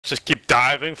Just keep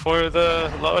diving for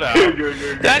the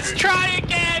loadout. Let's try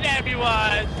again,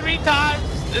 everyone! 3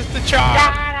 times is the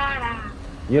charm!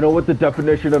 You know what the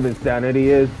definition of insanity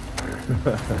is?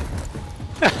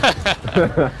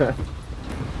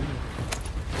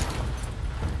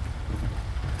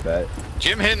 Bet.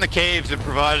 Jim hid in the caves and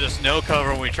provided us no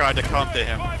cover when we tried to come to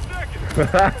him.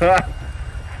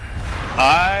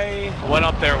 I went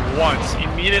up there once,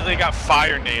 immediately got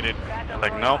fire-naded.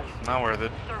 Like, nope, not worth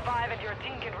it. Survive and your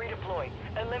team can redeploy.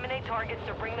 Eliminate targets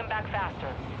to bring them back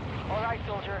faster. Alright,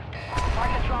 soldier.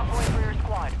 Mark a drop point for your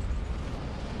squad.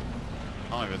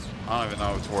 I don't even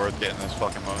know if it's worth getting this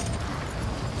fucking mode.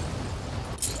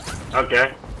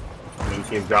 Okay.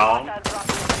 Link is down. Watch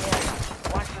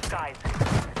the skies.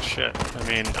 Shit, I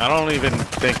mean, I don't even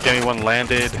think anyone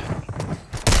landed.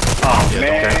 Oh, yeah,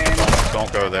 man.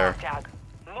 Don't go there.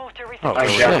 Move to Oh, I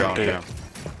shit, got dude.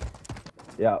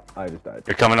 Yeah, I just died.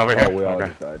 You're coming over here? Oh, we all Okay.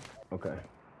 just died. Okay.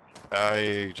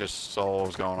 I just saw what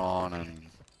was going on and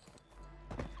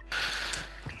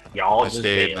Y'all I just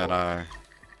stayed failed. and then I...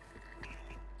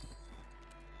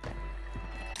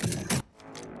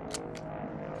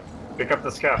 Pick up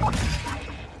the scout.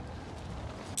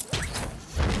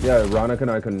 Yeah, Ronak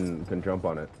and I can jump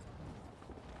on it.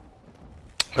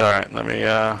 Alright, let me,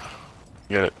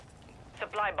 get it.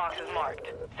 Supply boxes marked.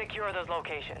 Secure those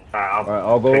locations. Alright,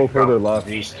 I'll go pick further up left.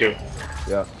 These two.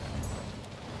 Yeah.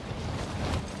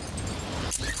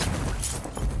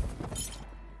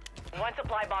 One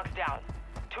supply box down.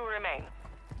 2 remain.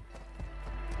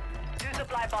 2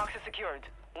 supply boxes secured.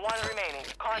 1 remaining.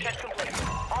 Contract complete.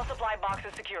 All supply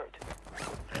boxes secured.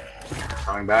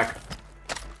 Coming back.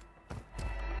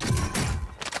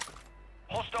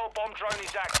 Hostile bomb drone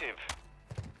is active.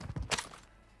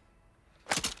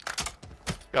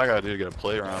 I gotta do to get a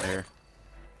play around here.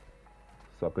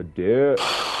 Suck a dick.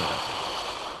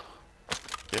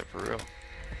 Yeah, for real.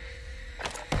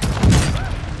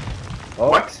 Oh,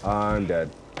 What? I'm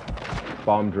dead.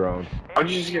 Bomb drone. How'd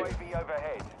you just get...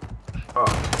 overhead. Oh,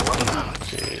 Oh,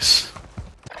 jeez.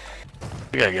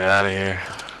 We gotta get out of here.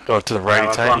 Go to the righty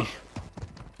let's tighty. run.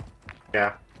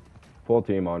 Yeah. Full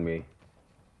team on me.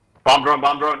 Bomb drone,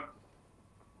 bomb drone.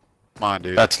 Come on,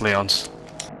 dude. That's Leon's.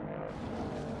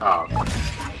 Oh.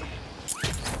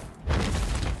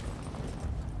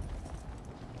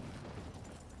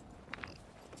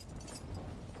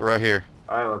 Right here.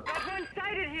 Alright, look.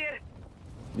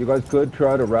 You guys could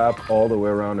try to wrap all the way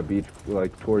around the beach,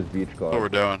 like towards Beach Club. What we're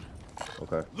doing.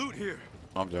 Okay. Loot here.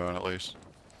 I'm doing at least.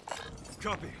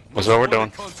 Copy. That's what we're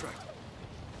doing. Contract.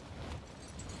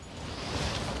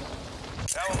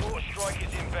 Our water strike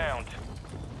is inbound.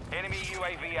 Enemy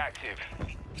UAV active.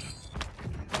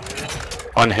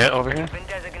 Unhit over here. Been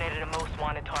designated a most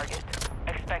wanted target.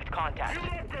 Expect contact.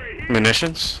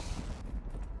 Munitions.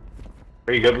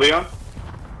 Are you good, Leon?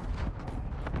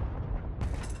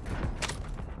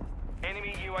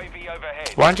 Enemy UAV overhead.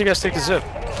 Why don't you guys take the zip?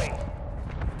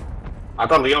 I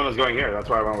thought Leon was going here. That's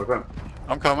why I went with him.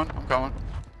 I'm coming. I'm coming.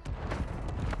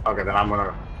 Okay, then I'm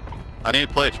gonna... I need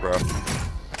plates, bro.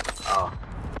 Oh.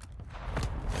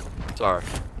 Sorry.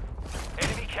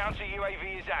 Enemy counter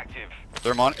UAV is active.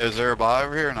 Is there a buy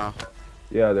over here or no?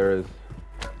 Yeah, there is.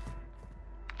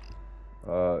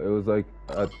 It was like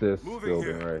at this Moving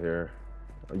building here. right here.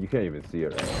 You can't even see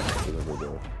it right now. because of the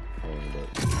phone,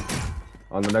 but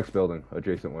on the next building,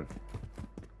 adjacent one.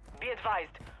 Be advised,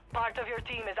 part of your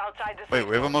team is outside the Wait,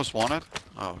 we have a most wanted?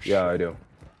 Oh, shit. Yeah, I do.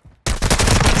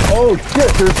 Oh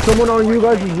shit! There's someone on you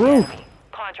guys' roof.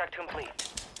 Contract complete.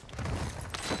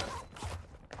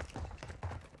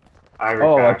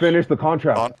 Oh, I finished the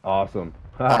contract. On- Awesome.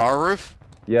 On our roof?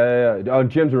 Yeah. On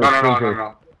Jim's roof.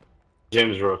 No.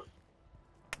 Jim's roof.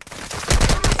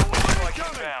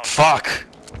 Fuck.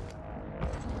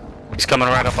 He's coming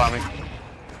right up on me.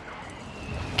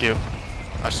 Thank you.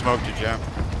 I smoked you, Jim.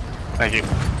 Thank you.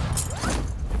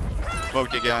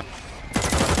 Smoked you again.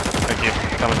 Thank you.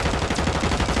 Coming.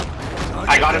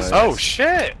 I got him. Oh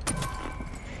shit!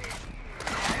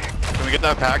 Can we get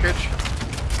that package?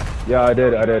 Yeah, I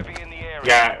did.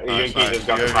 Yeah, Nice, Yankee just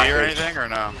got the UAV or package. anything or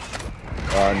no?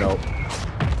 No.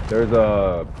 There's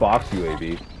a box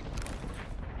UAV.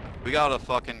 We gotta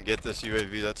fucking get this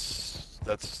UAV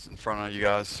that's in front of you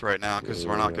guys right now, because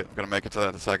we're not gonna make it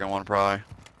to the second one probably.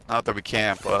 Not that we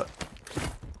can't, but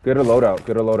Get a loadout.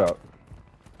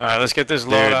 Alright, let's get this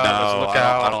dude, loadout. no, Let's look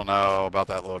out. I don't know about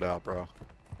that loadout, bro.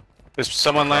 There's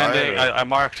someone landing. Alright. I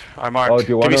marked. Oh, do you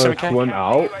Give want me to some K. swim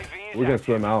out? We can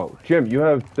swim out. Jim, you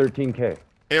have 13K.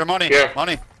 Here, money, Here.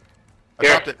 money. I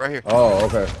Here. dropped it right here. Oh,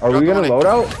 okay. Are Drop we the gonna money. load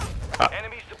out?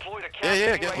 Enemies deployed a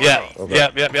Yeah, counter get UAV. Yeah. Okay.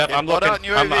 Yep. Yeah, I'm load looking. out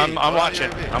in UAV. I'm Load out watching.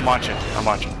 UAV. I'm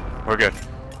watching. We're good.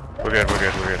 We're good.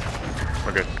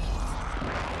 We're good.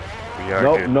 We are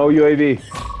Nope, good. no UAV.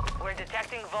 We're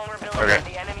detecting vulnerability Okay. in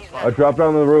the enemy's I dropped down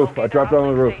on the roof. I dropped down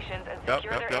on the roof. Yep.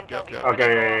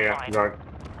 Okay, yeah. Good.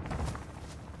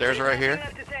 Stairs right here.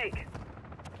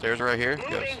 Stairs right here.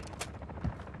 Moving. Yes.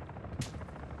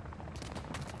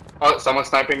 Oh, someone's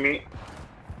sniping me.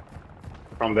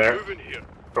 From there.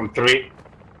 From 3.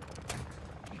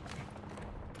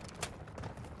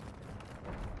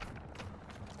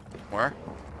 Where?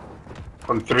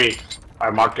 From 3. I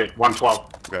marked it. 112.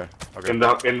 Okay.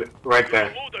 Right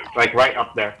there. Like right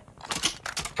up there.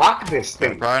 Fuck this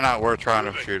thing. Probably not worth trying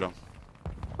to shoot them.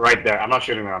 Right there. I'm not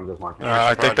shooting them. I'm just marking.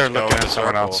 I think they're Just go looking in at a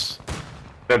someone circle. else.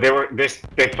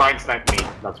 They try and snipe me.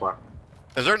 That's why.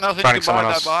 Is there nothing Finding you can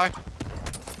buy someone that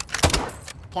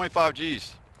by? 25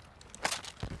 G's.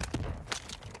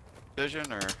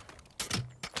 Vision or?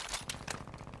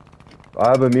 I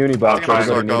have a muni I box. think I'm gonna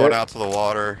start Everybody need going it? out to the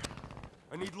water.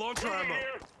 I need launch ammo.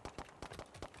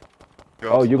 Go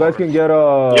out Oh, to you the guys water. can get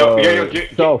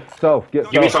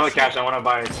get Give me some of the cash. I want to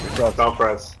buy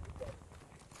self-res.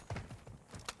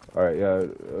 All right, yeah.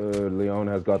 Leon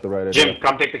has got the right idea. Jim,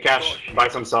 come take the cash. Buy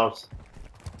some selves.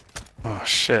 Oh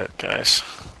shit, guys.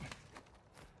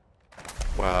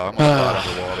 Wow, I'm gonna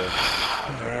slide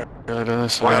underwater. Gotta do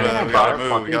this. Why We didn't I gotta buy a move. We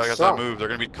fucking gotta get that self? move. They're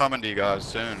gonna be coming to you guys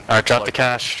soon. Alright, drop the Like,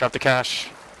 cash. Drop the cash.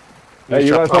 Hey, you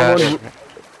Drop got the someone, cash.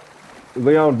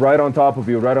 Leon, right on top of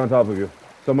you, right on top of you.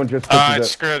 Someone just took Alright, the-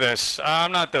 screw this.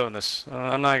 I'm not doing this.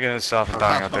 I'm not getting self I and don't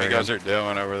dying know out what there. you guys Again. are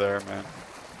doing over there, man.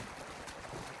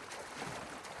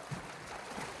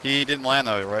 He didn't land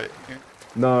though, right?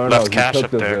 No, Left he cash took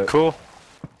up the there. zip. Cool.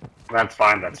 That's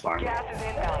fine. That's fine. Gas is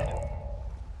inbound.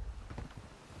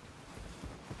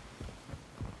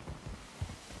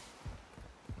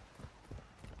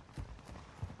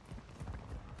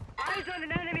 Eyes on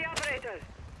an enemy operator.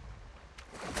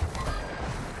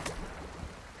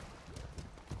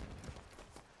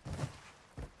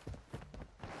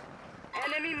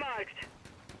 Enemy marked.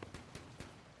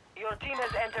 Your team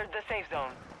has entered the safe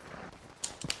zone.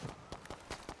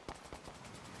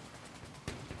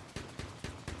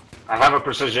 I have a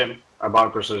precision. I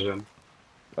bought precision.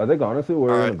 I think honestly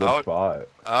we're in a Alright, good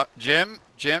spot. Jim,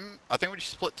 I think we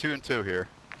should split 2 and 2 here.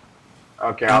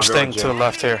 Okay, I'm I'll go staying with to the Jim.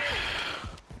 left here.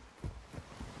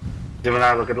 Jim and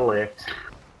I look at the left.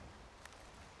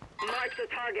 Mark the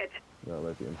target. No,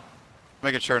 let you.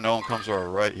 Making sure no one comes to our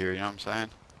right here, you know what I'm saying?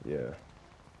 Yeah.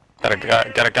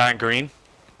 Got a guy in green.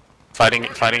 Fighting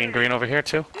in green over here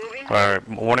too. Or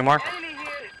warning mark. Enemy here.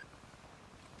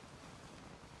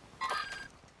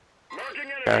 Marking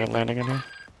Guy enemy. landing in here.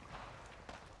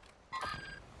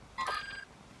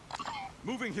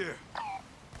 Moving here.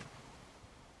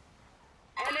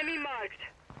 Enemy marked.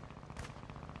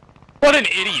 What an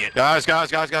idiot! Guys.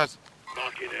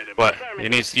 What? You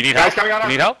need Guys help? coming on You us.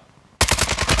 need help?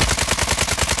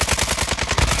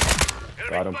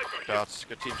 Got him. Shots,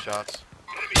 good team shots.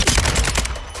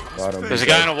 Got him. There's a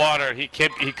guy in the water. He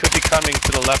could be coming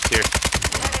to the left here.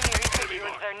 Enemy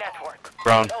resecured their network.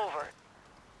 Brown. It's over.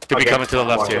 Could be Okay. coming to the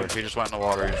left here. He just went in the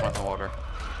water,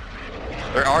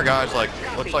 There are guys like,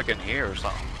 looks like in here or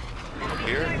something.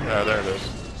 Here? Yeah, there it is.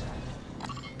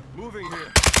 Moving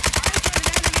here.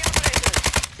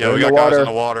 Yeah, They're we in got the guys water. in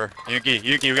the water.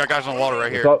 Yuki, we got guys in the water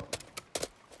right What's here. up?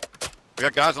 We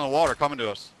got guys in the water coming to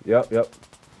us. Yep.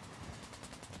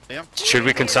 See him? Should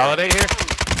we consolidate here?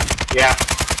 Yeah.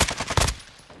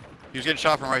 He was getting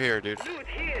shot from right here, dude. Loot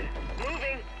here.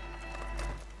 Moving.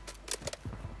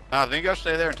 Nah, then you guys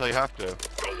stay there until you have to.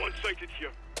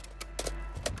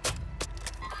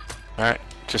 Alright,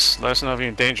 just let us know if you're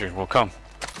in danger. We'll come.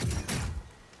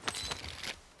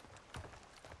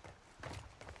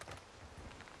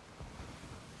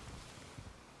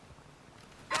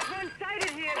 Got one sighted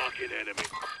here.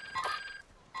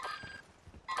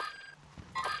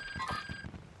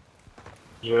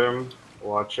 Jim,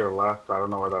 watch your left. I don't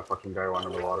know where that fucking guy went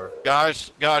in the water.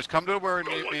 Guys, come to where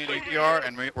me and Yuki are,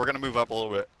 and we're gonna move up a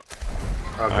little bit.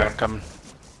 Okay. Alright, come.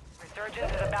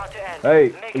 Resurgence is about to end.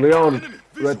 Hey, Make it Leon,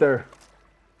 right there.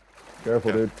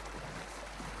 Careful, Yeah. dude.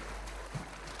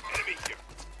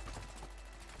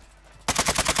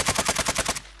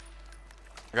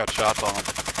 I got shots on him.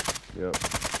 Yep.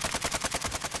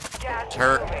 Gas It's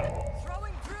hurt. moving.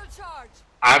 Throwing drill charge.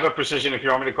 I have a precision if you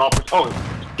want me to call for.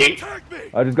 Oh, gate. Tag me.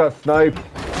 I just got sniped.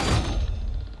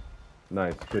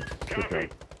 Nice. Good job.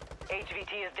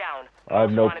 HVT is down. I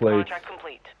have no Wanted plates. Contract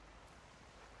complete.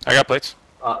 I got plates.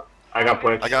 I got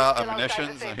plates. I got Still outside the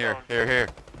munitions, safe and here,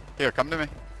 zone. here, come to me.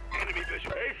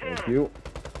 Thank you.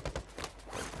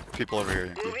 People over here.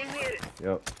 Yuki. Moving here.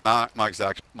 Yep. Not my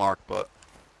exact mark, but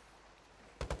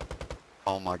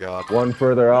Oh my god. One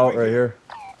further out right here.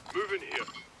 Moving here.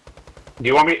 Do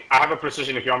you want me? I have a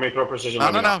precision. If you want me to throw precision, No,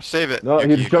 let me no, know. no, save it. No, he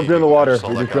Yuki, just jumped Yuki, in the Yuki, I water. just saw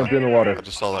He that just jumped guy. in the water. I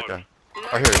just saw that guy.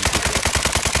 Right here.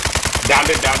 Yuki. Downed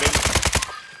it, downed it.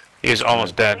 He's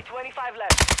almost dead. 25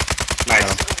 left.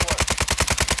 Nice.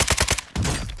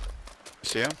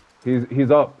 See him? He's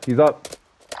up. He's up.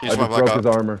 He's I my just broke back his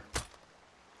up. armor.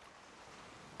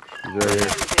 He's right here.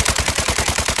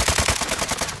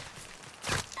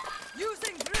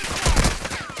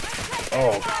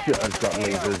 Oh shit! I just got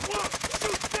lasered.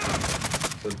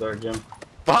 The third gym.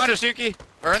 Behind us, Yuki.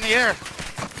 Or in the air.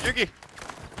 Yuki.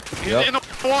 He's Yep. in the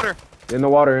water. In the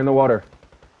water. In the water.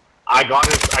 I got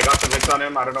some hits on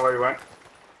him. I don't know where he went.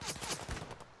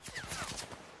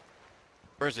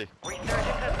 Where is he? Resurgence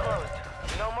has closed.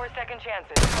 No more second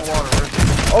chances. In the water. Where is he?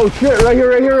 Oh shit! Right here!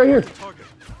 Right here! Right here! Target.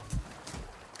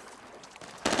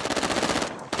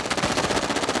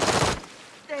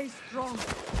 Stay strong.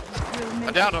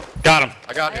 I downed him. Got him.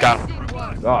 I got him. Got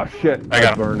him. Oh shit! I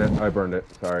got him. burned it. I burned it.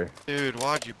 Sorry. Dude,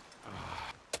 why'd you...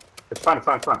 It's fine, it's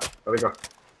fine, it's fine. There we go.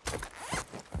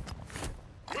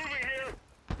 Moving here.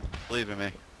 Believe in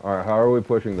me. All right. How are we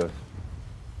pushing this?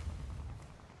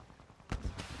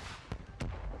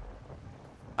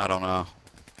 I don't know.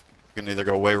 You can either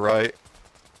go way right.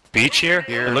 Beach here?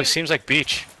 Here. It seems like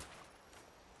beach.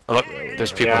 Oh, look,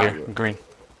 there's people Yeah. here. Green.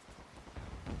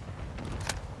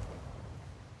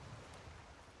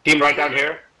 Team right down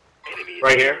here.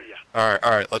 Right here.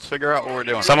 Alright, let's figure out what we're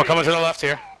doing. Someone coming to the left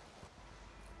here.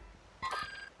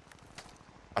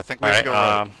 I think we should go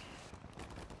right.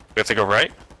 We have to go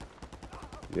right?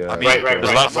 Yeah. I mean, Right. There's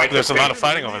a lot of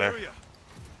fighting over there. Area.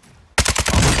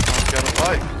 Let's get a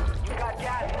fight. You got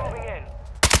gas moving in.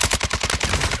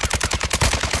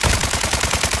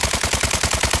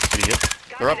 Idiot.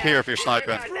 They're up here if you're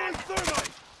sniping. Throwing thermite.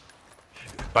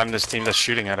 I'm this team that's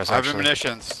shooting at us, I have actually.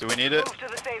 munitions. Do we need it? Move to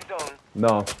the safe zone.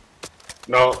 No.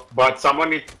 No, but someone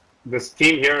needs. This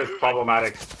team here is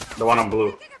problematic. The one on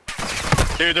blue.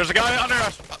 Dude, there's a guy under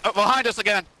us. Behind us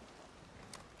again.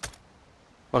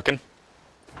 Looking.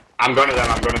 I'm going to them.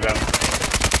 I'm going to them.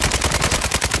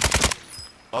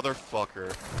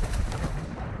 Motherfucker.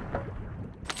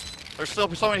 There's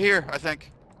still someone here, I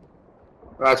think.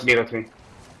 That's me. That's me.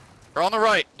 They're on the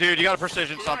right. Dude, you gotta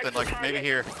precision something. Like, maybe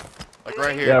here. Like,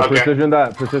 right here. Yeah. Okay. Precision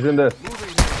that. Precision this.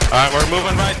 Alright, we're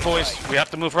moving right, boys. We have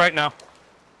to move right now.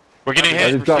 We're getting I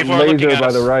hit. just got People are looking lasered at by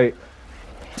us. the right.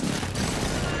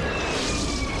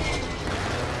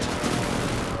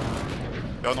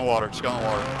 Go in the water. Just go in the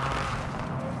water.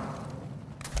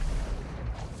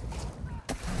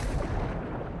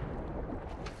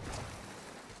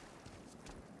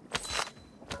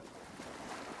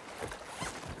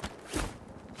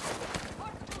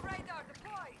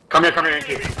 Come here,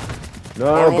 Yankee.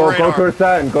 No, More go radar. towards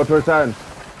Satin. Go towards Satin.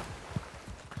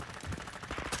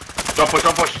 Don't push.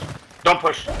 Don't push. Don't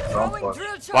push. Don't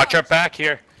push. Watch our back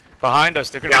here. Behind us.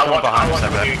 They're gonna Yeah, be coming behind us, I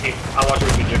I'll watch bet. with you, I'll watch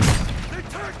with you, Jim. They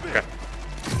tagged me. Okay.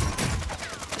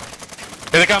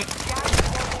 Here they come.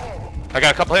 I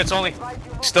got a couple hits only.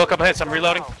 Still a couple hits. I'm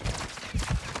reloading.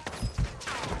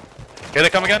 Here they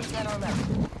come again.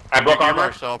 I broke Armor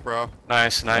armor. yourself, bro.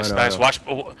 Nice, nice, I know, nice. I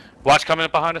know. Watch coming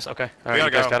up behind us. Okay. All We right, gotta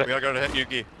you guys go. got We it. gotta go to hit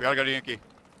Yuki. We gotta go to Yuki.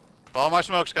 Follow my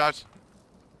smokes, guys.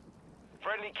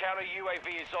 Friendly counter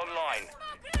UAV is online.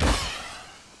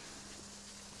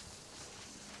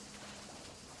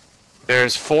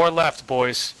 There's 4 left,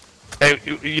 boys. Hey,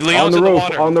 Leon's On the in the roof,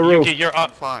 water. on the roof. Yuki, you're I'm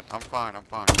up. fine. I'm fine. I'm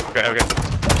fine. Okay, okay.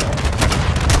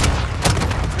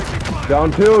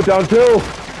 Down two. Down two.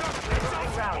 Safe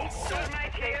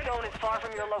zone is far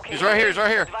from your location. He's right here. He's right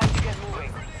here. Advise you get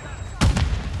moving.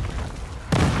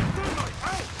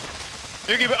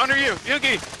 Yuki, under you.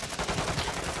 Yuki.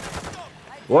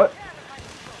 What?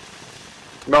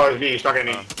 No, it's me. He's talking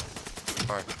to me.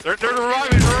 Alright. They're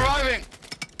reviving. They're reviving.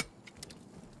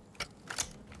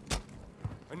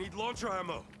 I need launcher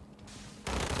ammo.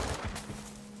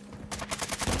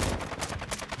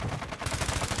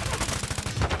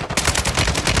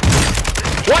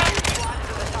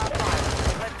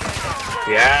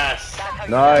 Yes.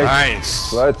 Nice.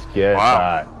 Nice. Let's get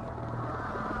Wow.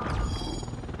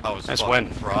 I was Nice fucking win.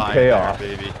 frying Chaos.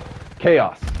 there, baby. that.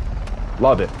 Chaos.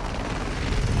 Love it.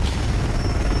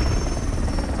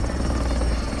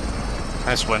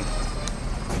 Nice win.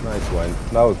 Nice win.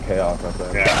 That was chaos, I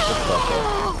think. Yeah. Good stuff,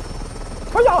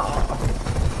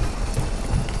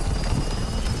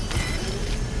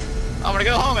 I'm gonna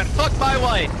go home and fuck my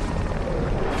wife.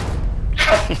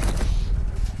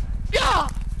 Yeah.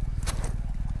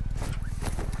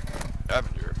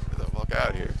 Scavenger, get the fuck out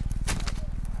of here.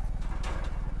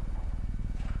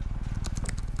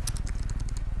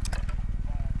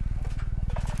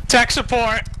 Tech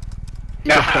support!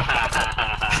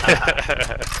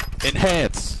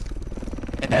 Enhance.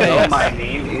 Hello, my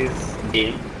name is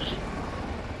Dean.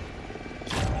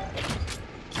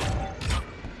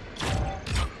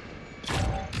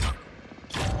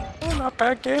 Oh, not a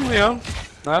bad game, Leo.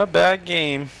 Not a bad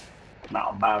game.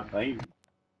 Not a bad thing.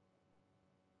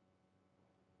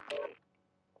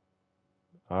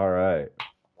 All right.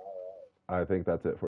 I think that's it for